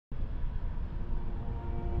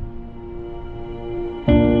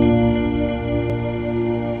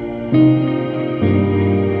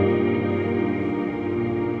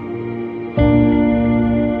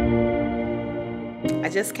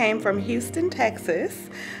just came from Houston, Texas.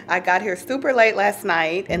 I got here super late last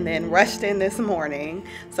night and then rushed in this morning,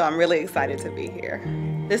 so I'm really excited to be here.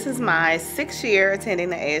 This is my 6th year attending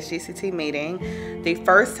the ASGCT meeting. The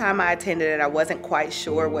first time I attended it, I wasn't quite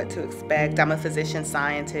sure what to expect. I'm a physician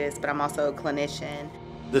scientist, but I'm also a clinician.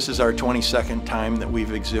 This is our 22nd time that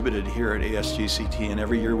we've exhibited here at ASGCT, and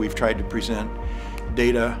every year we've tried to present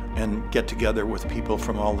data and get together with people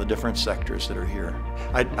from all the different sectors that are here.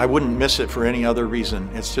 I wouldn't miss it for any other reason.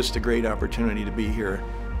 It's just a great opportunity to be here.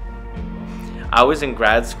 I was in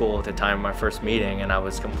grad school at the time of my first meeting, and I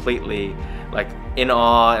was completely in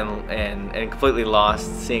awe and completely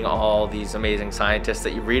lost seeing all these amazing scientists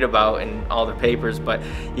that you read about in all the papers, but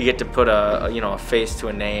you get to put a face to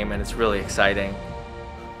a name, and it's really exciting.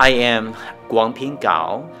 I am Guangping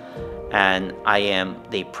Gao, and I am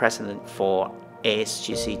the president for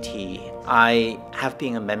ASGCT. I have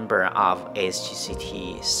been a member of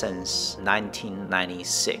ASGCT since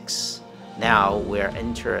 1996. Now we're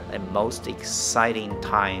entering a most exciting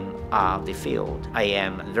time of the field. I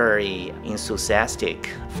am very enthusiastic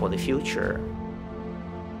for the future.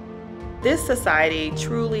 This society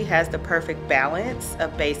truly has the perfect balance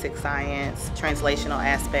of basic science, translational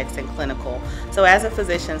aspects, and clinical. So as a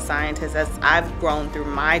physician scientist, as I've grown through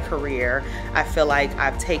my career, I feel like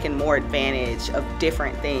I've taken more advantage of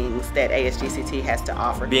different things that ASGCT has to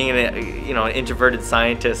offer. Being an introverted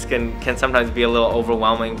scientist can sometimes be a little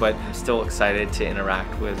overwhelming, but I'm still excited to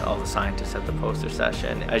interact with all the scientists at the poster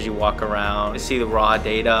session. As you walk around, you see the raw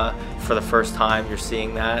data for the first time, you're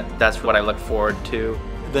seeing that. That's what I look forward to.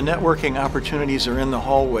 The networking opportunities are in the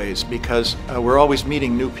hallways because we're always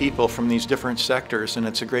meeting new people from these different sectors, and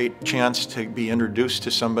it's a great chance to be introduced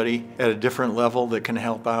to somebody at a different level that can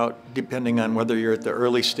help out, depending on whether you're at the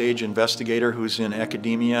early stage investigator who's in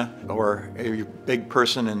academia or a big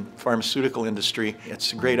person in pharmaceutical industry.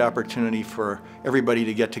 It's a great opportunity for everybody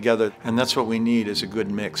to get together, and that's what we need is a good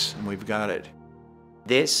mix, and we've got it.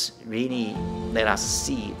 This really let us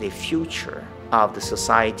see the future of the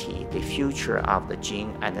society, the future of the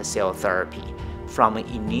gene and the cell therapy, from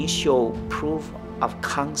initial proof of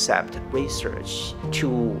concept research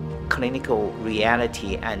to clinical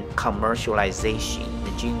reality and commercialization.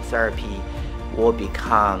 The gene therapy will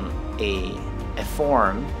become a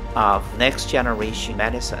form of next generation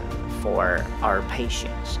medicine for our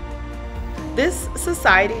patients. This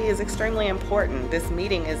society is extremely important. This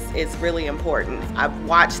meeting is really important. I've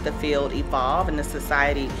watched the field evolve and the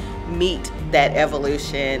society meet that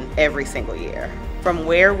evolution every single year. From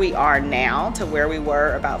where we are now to where we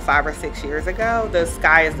were about 5 or 6 years ago, the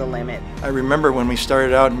sky is the limit. I remember when we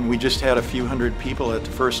started out and we just had a few hundred people at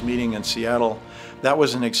the first meeting in Seattle. That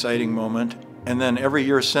was an exciting moment. And then every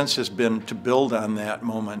year since has been to build on that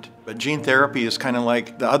moment. But gene therapy is kind of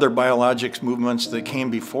like the other biologics movements that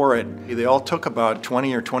came before it. They all took about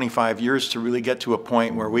 20 or 25 years to really get to a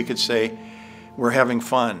point where we could say we're having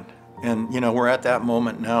fun. And we're at that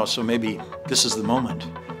moment now, so maybe this is the moment.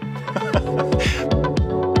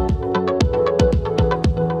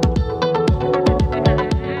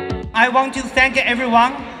 I want to thank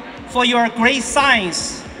everyone for your great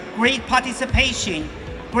science, great participation,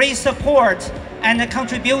 great support and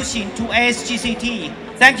contribution to ASGCT.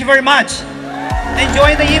 Thank you very much.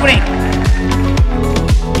 Enjoy the evening.